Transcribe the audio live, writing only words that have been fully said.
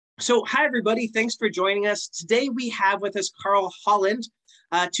So hi, everybody. Thanks for joining us. Today we have with us Karl Holland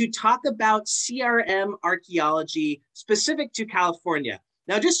to talk about CRM archaeology specific to California.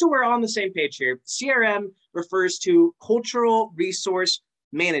 Now, just so we're all on the same page here, CRM refers to cultural resource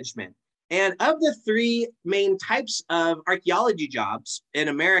management. And of the three main types of archaeology jobs in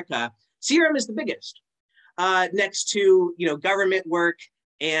America, CRM is the biggest, next to government work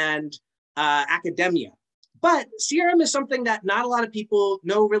and academia. But CRM is something that not a lot of people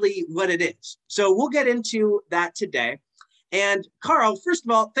know really what it is. So we'll get into that today. And Karl, first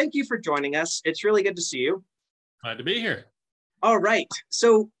of all, thank you for joining us. It's really good to see you. Glad to be here. All right.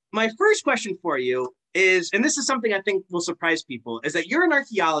 So my first question for you is, and this is something I think will surprise people, is that you're an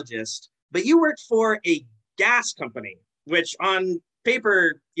archaeologist, but you work for a gas company, which on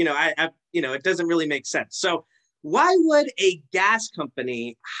paper, it doesn't really make sense. So why would a gas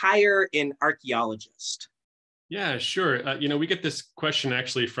company hire an archaeologist? Yeah, sure. We get this question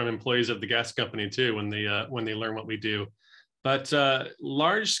actually from employees of the gas company too when they learn what we do. But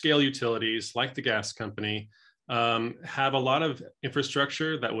large-scale utilities like the gas company have a lot of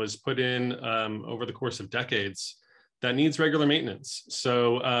infrastructure that was put in over the course of decades that needs regular maintenance.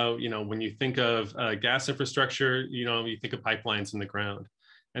 So, when you think of gas infrastructure, you think of pipelines in the ground,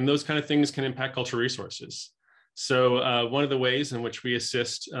 and those kind of things can impact cultural resources. So one of the ways in which we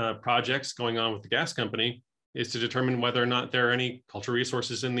assist projects going on with the gas company is to determine whether or not there are any cultural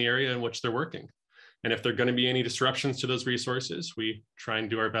resources in the area in which they're working. And if there are going to be any disruptions to those resources, we try and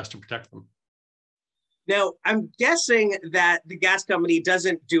do our best to protect them. Now, I'm guessing that the gas company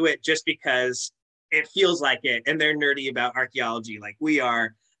doesn't do it just because it feels like it and they're nerdy about archaeology like we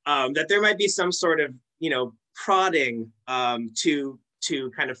are, that there might be some sort of, prodding to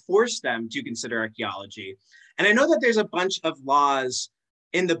kind of force them to consider archaeology. And I know that there's a bunch of laws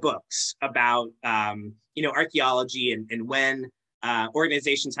in the books about archaeology and when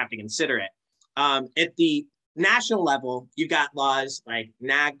organizations have to consider it. At the national level, you've got laws like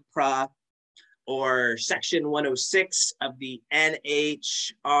NAGPRA or Section 106 of the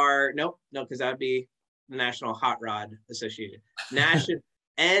NHR. No, because that would be the National Hot Rod Association. National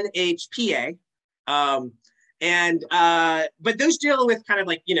NHPA. But those deal with kind of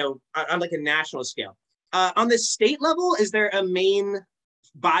like, on like a national scale. On the state level, is there a main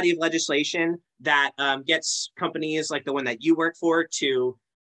body of legislation that gets companies like the one that you work for to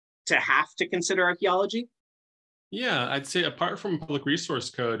have to consider archaeology? Yeah, I'd say apart from Public Resource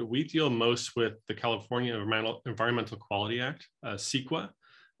Code, we deal most with the California Environmental Quality Act, CEQA,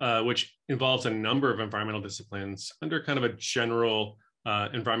 which involves a number of environmental disciplines under kind of a general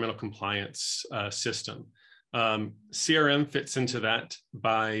environmental compliance system. CRM fits into that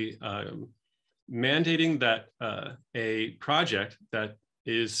by mandating that a project that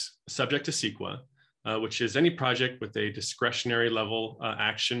is subject to CEQA, which is any project with a discretionary level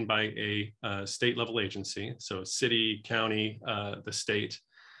action by a state level agency, so city, county, the state,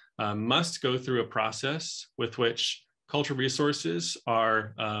 must go through a process with which cultural resources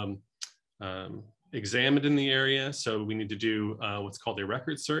are examined in the area. So we need to do what's called a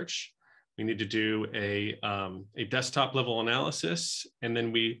record search. We need to do a desktop level analysis, and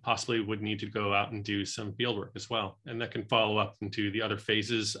then we possibly would need to go out and do some field work as well. And that can follow up into the other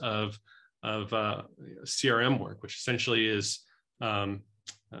phases of CRM work, which essentially is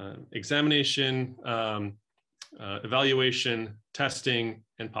examination, evaluation, testing,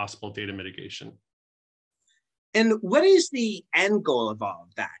 and possible data mitigation. And what is the end goal of all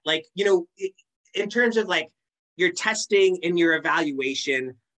of that? Like, in terms of like your testing and your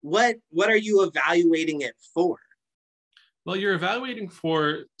evaluation, what are you evaluating it for? Well, you're evaluating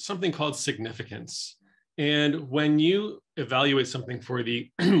for something called significance. And when you evaluate something for the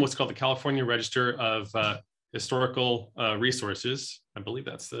what's called the California Register of Historical Resources, I believe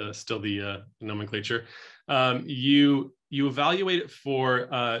that's still the nomenclature, you evaluate it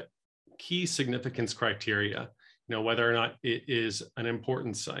for key significance criteria, whether or not it is an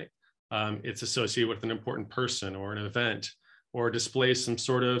important site, it's associated with an important person or an event, or displays some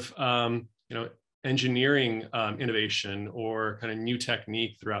sort of engineering innovation or kind of new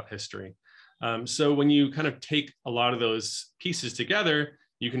technique throughout history. So when you kind of take a lot of those pieces together,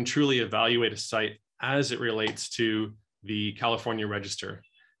 you can truly evaluate a site as it relates to the California Register.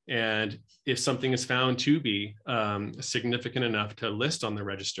 And if something is found to be significant enough to list on the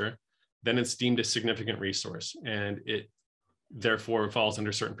register, then it's deemed a significant resource. And it therefore falls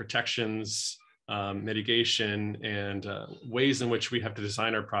under certain protections, mitigation, and ways in which we have to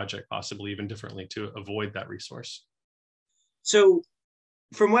design our project possibly even differently to avoid that resource. So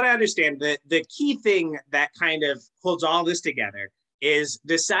from what I understand, the key thing that kind of holds all this together is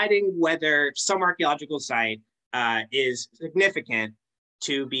deciding whether some archaeological site is significant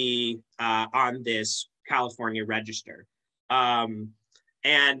to be on this California register. And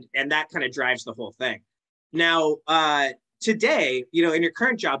that kind of drives the whole thing. Now, today, you know, in your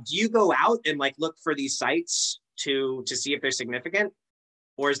current job, do you go out and like look for these sites to see if they're significant?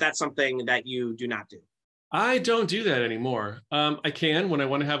 Or is that something that you do not do? I don't do that anymore. I can when I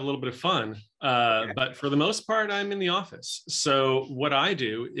want to have a little bit of fun, Okay. but for the most part, I'm in the office. So what I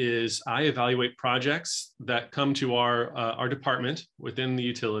do is I evaluate projects that come to our department within the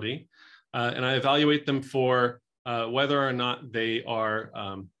utility, and I evaluate them for whether or not they are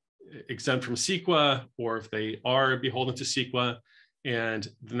exempt from CEQA, or if they are beholden to CEQA, and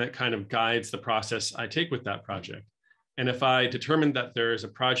then that kind of guides the process I take with that project. And if I determine that there is a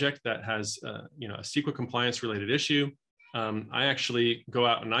project that has, you know, a CEQA compliance related issue, I actually go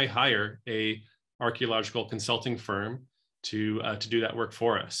out and I hire a archaeological consulting firm to do that work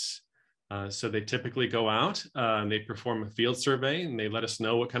for us. So they typically go out, they perform a field survey, and they let us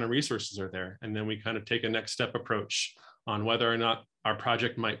know what kind of resources are there. And then we kind of take a next step approach on whether or not our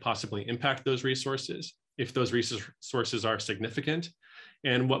project might possibly impact those resources, if those resources are significant,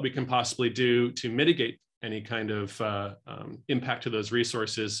 and what we can possibly do to mitigate any kind of impact to those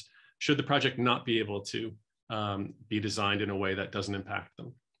resources should the project not be able to be designed in a way that doesn't impact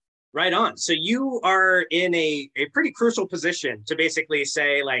them. Right on. So you are in a pretty crucial position to basically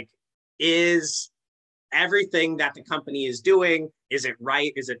say, like, is everything that the company is doing, is it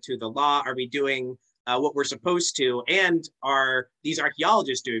right? Is it to the law? Are we doing what we're supposed to? And are these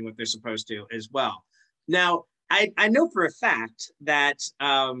archaeologists doing what they're supposed to as well? Now, I know for a fact that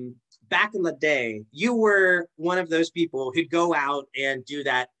back in the day, you were one of those people who'd go out and do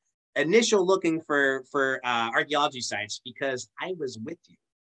that initial looking for archaeology sites, because I was with you.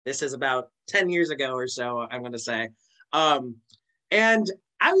 This is about 10 years ago or so, I'm going to say. And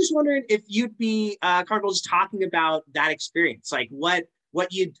I was wondering if you'd be comfortable just talking about that experience. Like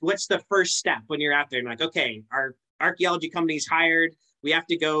what's the first step when you're out there and like, okay, our archaeology company's hired. We have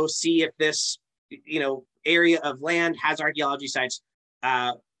to go see if this, you know, area of land has archaeology sites.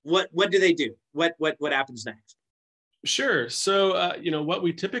 What do they do? What happens next? Sure. So, you know, what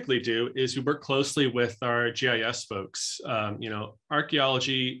we typically do is we work closely with our GIS folks. You know,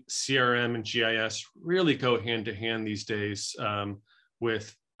 archaeology, CRM, and GIS really go hand to hand these days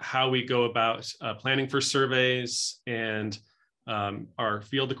with how we go about planning for surveys. And our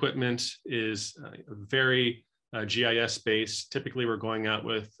field equipment is very GIS based. Typically, we're going out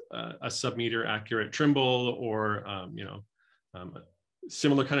with a sub-meter accurate Trimble or, you know, a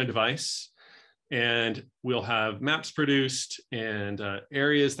similar kind of device. And we'll have maps produced and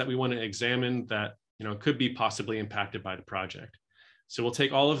areas that we want to examine that, you know, could be possibly impacted by the project. So we'll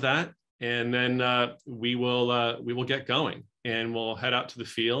take all of that, and then we will get going, and we'll head out to the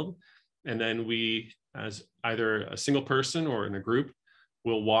field. And then we, as either a single person or in a group,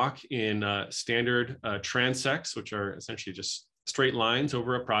 will walk in standard transects, which are essentially just straight lines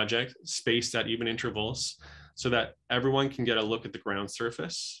over a project, spaced at even intervals, so that everyone can get a look at the ground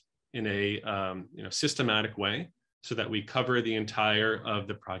surface in a you know, systematic way, so that we cover the entire of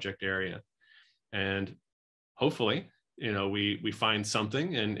the project area. And hopefully, you know, we find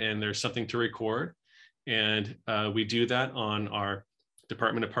something and there's something to record. And we do that on our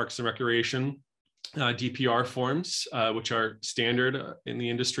Department of Parks and Recreation DPR forms, which are standard in the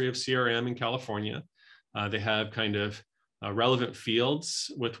industry of CRM in California. They have kind of relevant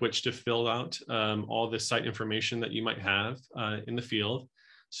fields with which to fill out all the site information that you might have in the field.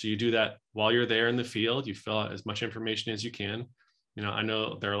 So you do that while you're there in the field. You fill out as much information as you can. You know, I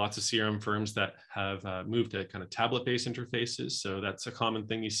know there are lots of CRM firms that have moved to kind of tablet-based interfaces. So that's a common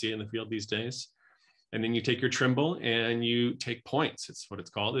thing you see in the field these days. And then you take your Trimble and you take points. It's what it's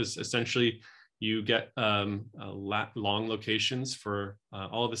called, is essentially you get long locations for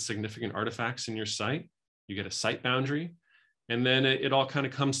all of the significant artifacts in your site. You get a site boundary, and then it all kind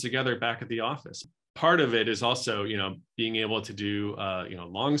of comes together back at the office. Part of it is also, you know, being able to do, you know,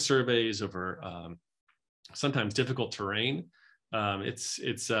 long surveys over sometimes difficult terrain. It's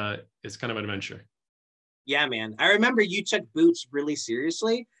kind of an adventure. Yeah, man. I remember you took boots really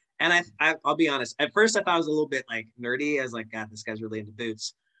seriously. And I'll be honest, at first I thought it was a little bit like nerdy. I was like, God, this guy's really into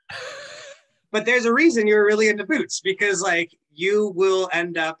boots. But there's a reason you're really into boots, because like you will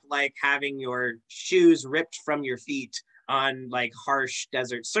end up like having your shoes ripped from your feet on like harsh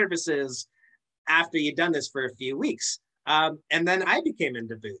desert surfaces after you've done this for a few weeks. And then I became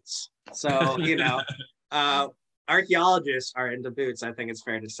into boots. So, you know, archaeologists are into boots, I think it's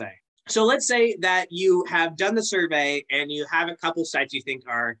fair to say. So let's say that you have done the survey and you have a couple sites you think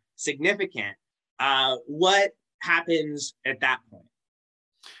are significant. What happens at that point?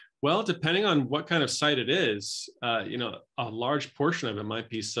 Well, depending on what kind of site it is, a large portion of it might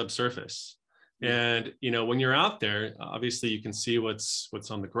be subsurface. And when you're out there, obviously you can see what's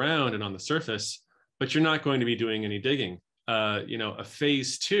on the ground and on the surface, but you're not going to be doing any digging. A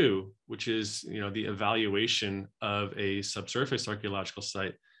phase two, which is the evaluation of a subsurface archaeological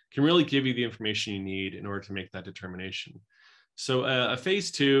site, can really give you the information you need in order to make that determination. So a phase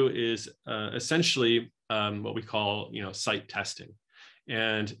two is essentially what we call site testing,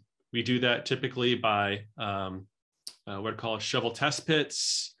 and we do that typically by what are called shovel test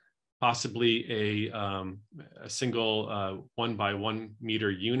pits, possibly a single 1 by 1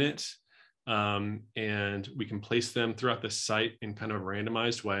 meter unit. And we can place them throughout the site in kind of a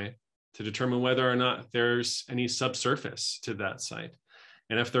randomized way to determine whether or not there's any subsurface to that site.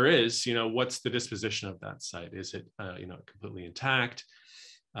 And if there is, what's the disposition of that site? Is it, completely intact?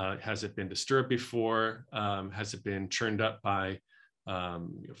 Has it been disturbed before? Has it been churned up by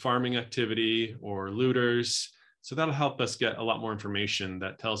farming activity or looters? So that'll help us get a lot more information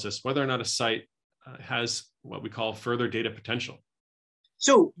that tells us whether or not a site has what we call further data potential.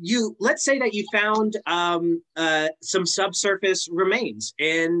 So let's say that you found some subsurface remains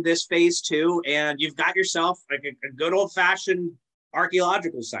in this phase two, and you've got yourself like a good old fashioned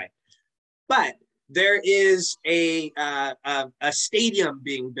archaeological site, but there is a stadium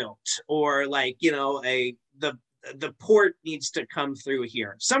being built, or like the port needs to come through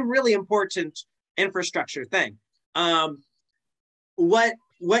here, some really important infrastructure thing.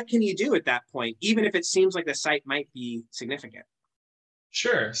 What can you do at that point, even if it seems like the site might be significant?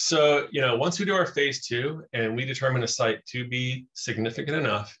 Sure. So, once we do our phase two and we determine a site to be significant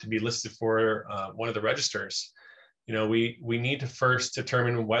enough to be listed for one of the registers, we need to first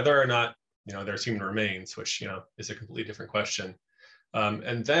determine whether or not, there's human remains, which, is a completely different question.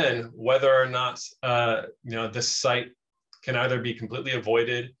 And then whether or not, this site can either be completely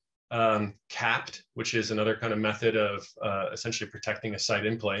avoided, capped, which is another kind of method of essentially protecting a site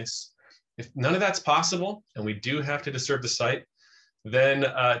in place. If none of that's possible and we do have to disturb the site, then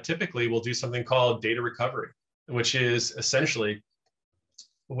typically we'll do something called data recovery, which is essentially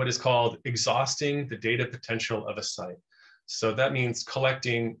what is called exhausting the data potential of a site. So that means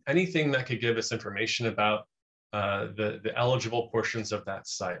collecting anything that could give us information about the eligible portions of that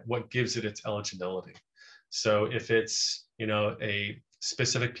site, what gives it its eligibility. So if it's a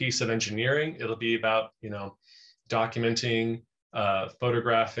specific piece of engineering, it'll be about documenting,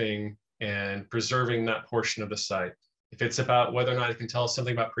 photographing, and preserving that portion of the site. If it's about whether or not it can tell us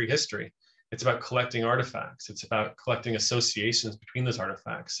something about prehistory, it's about collecting artifacts. It's about collecting associations between those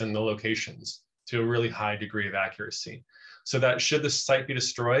artifacts and the locations to a really high degree of accuracy. So that should the site be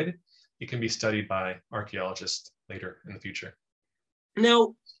destroyed, it can be studied by archaeologists later in the future.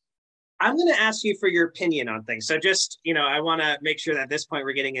 Now, I'm going to ask you for your opinion on things. So just, I want to make sure that at this point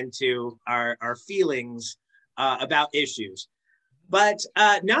we're getting into our feelings about issues. But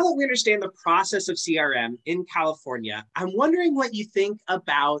now that we understand the process of CRM in California, I'm wondering what you think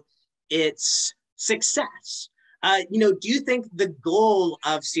about its success. Do you think the goal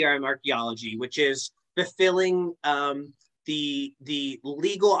of CRM archaeology, which is fulfilling the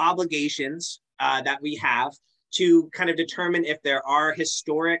legal obligations that we have to kind of determine if there are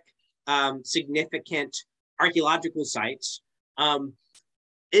historic significant archaeological sites,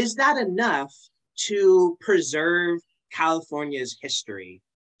 is that enough to preserve California's history?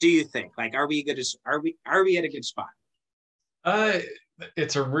 Do you think? Like, are we at a good spot?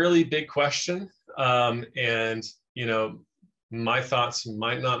 It's a really big question, and my thoughts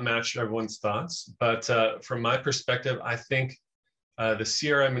might not match everyone's thoughts, but from my perspective, I think the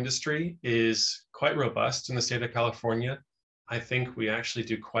CRM industry is quite robust in the state of California. I think we actually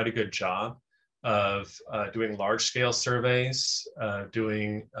do quite a good job of doing large-scale surveys,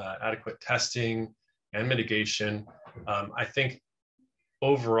 doing adequate testing and mitigation. I think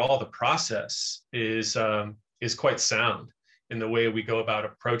overall the process is quite sound in the way we go about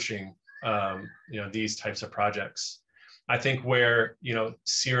approaching these types of projects. I think where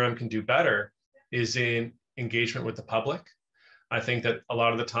CRM can do better is in engagement with the public. I think that a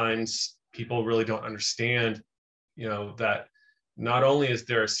lot of the times people really don't understand that not only is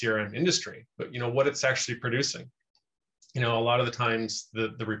there a CRM industry, but what it's actually producing. A lot of the times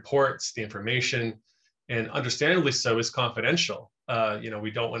the reports, the information, and understandably so, is confidential.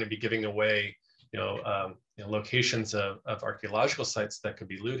 We don't want to be giving away locations of archaeological sites that could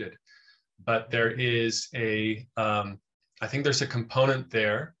be looted. But there is I think there's a component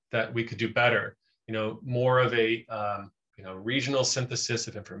there that we could do better. More of a regional synthesis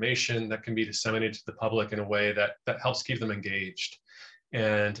of information that can be disseminated to the public in a way that helps keep them engaged.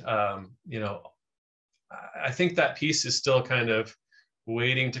 And I think that piece is still kind of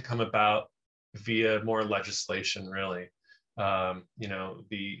waiting to come about via more legislation, really.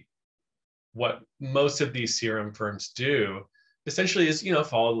 What most of these CRM firms do essentially is,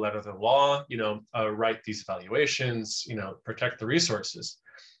 follow the letter of the law, write these evaluations, protect the resources.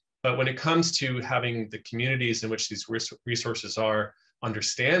 But when it comes to having the communities in which these resources are,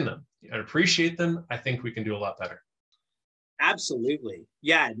 understand them and appreciate them, I think we can do a lot better. Absolutely.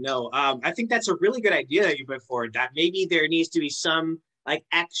 Yeah, no, I think that's a really good idea that you put forward, that maybe there needs to be some like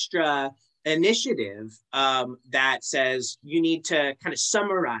extra initiative that says you need to kind of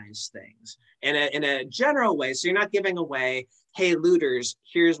summarize things in a general way. So you're not giving away, hey, looters,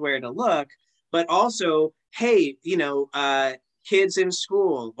 here's where to look, but also, hey, kids in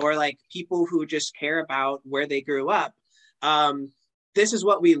school or like people who just care about where they grew up. This is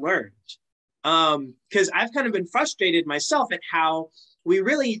what we learned. Because I've kind of been frustrated myself at how we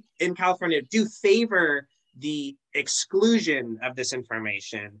really in California do favor the exclusion of this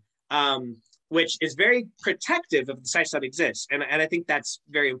information, which is very protective of the sites that exist. And I think that's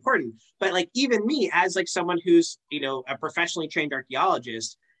very important. But like even me as like someone who's, a professionally trained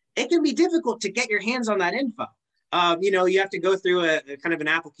archaeologist, it can be difficult to get your hands on that info. You have to go through a kind of an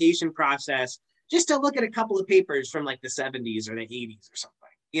application process just to look at a couple of papers from like the 70s or the 80s or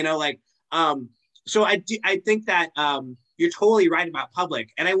something, so I think that you're totally right about public.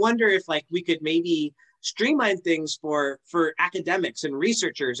 And I wonder if like we could maybe streamline things for academics and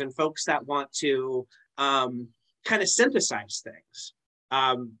researchers and folks that want to kind of synthesize things.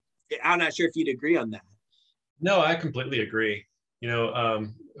 I'm not sure if you'd agree on that. No, I completely agree.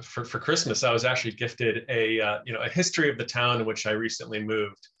 For Christmas, I was actually gifted a history of the town in which I recently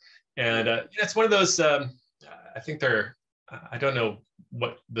moved. And it's one of those, I think I don't know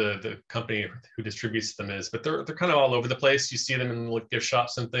what the company who distributes them is, but they're kind of all over the place. You see them in the gift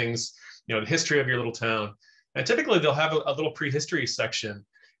shops and things, the history of your little town. And typically they'll have a little prehistory section.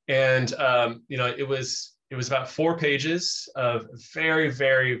 And, it was about 4 pages of very,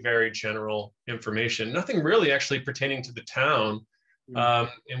 very, very general information, nothing really actually pertaining to the town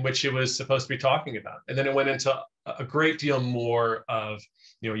in which it was supposed to be talking about. And then it went into a great deal more of,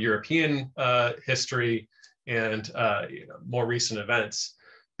 European history and more recent events.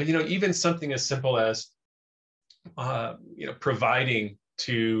 But even something as simple as providing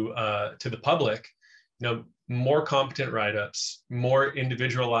to the public more competent write-ups, more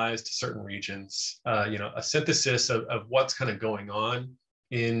individualized to certain regions, a synthesis of what's kind of going on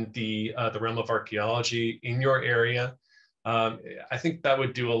in the realm of archaeology in your area. I think that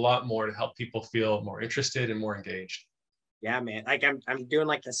would do a lot more to help people feel more interested and more engaged. Yeah, man. Like I'm doing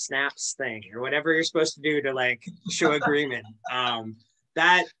like the snaps thing or whatever you're supposed to do to like show agreement.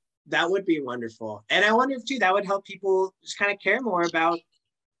 That would be wonderful. And I wonder if too, that would help people just kind of care more about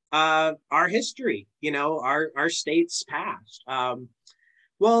our history, our state's past. I'm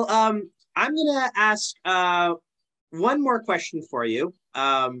gonna ask one more question for you.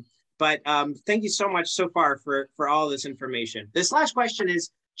 But thank you so much so far for all this information. This last question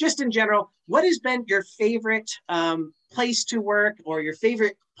is just in general, what has been your favorite place to work or your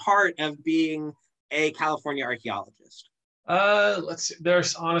favorite part of being a California archaeologist? Let's see.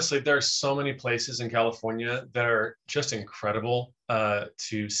 There's so many places in California that are just incredible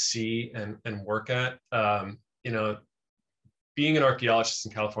to see and work at. Being an archaeologist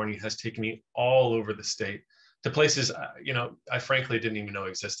in California has taken me all over the state to places, I frankly didn't even know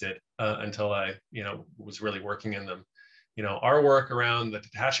existed until I, was really working in them. Our work around the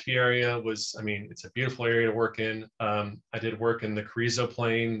Tehachapi area was, it's a beautiful area to work in. I did work in the Carrizo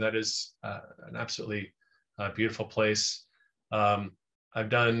Plain. That is an absolutely beautiful place. I've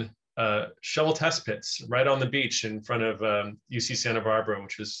done shovel test pits right on the beach in front of UC Santa Barbara,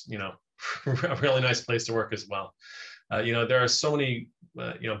 which is, a really nice place to work as well. There are so many,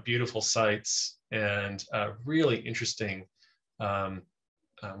 beautiful sites and really interesting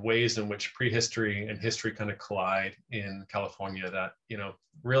ways in which prehistory and history kind of collide in California that,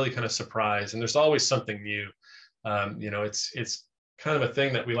 really kind of surprise. And there's always something new. It's kind of a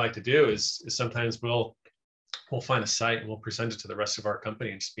thing that we like to do is sometimes we'll find a site and we'll present it to the rest of our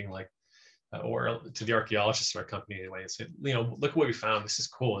company and just being like, or to the archaeologists of our company anyway, and say, look what we found. This is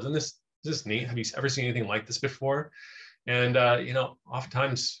cool. Isn't this neat? Have you ever seen anything like this before? And,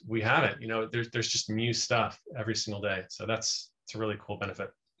 oftentimes we haven't, there's just new stuff every single day. So it's a really cool benefit.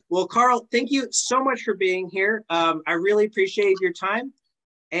 Well, Karl, thank you so much for being here. I really appreciate your time.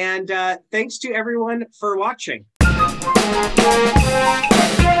 And thanks to everyone for watching.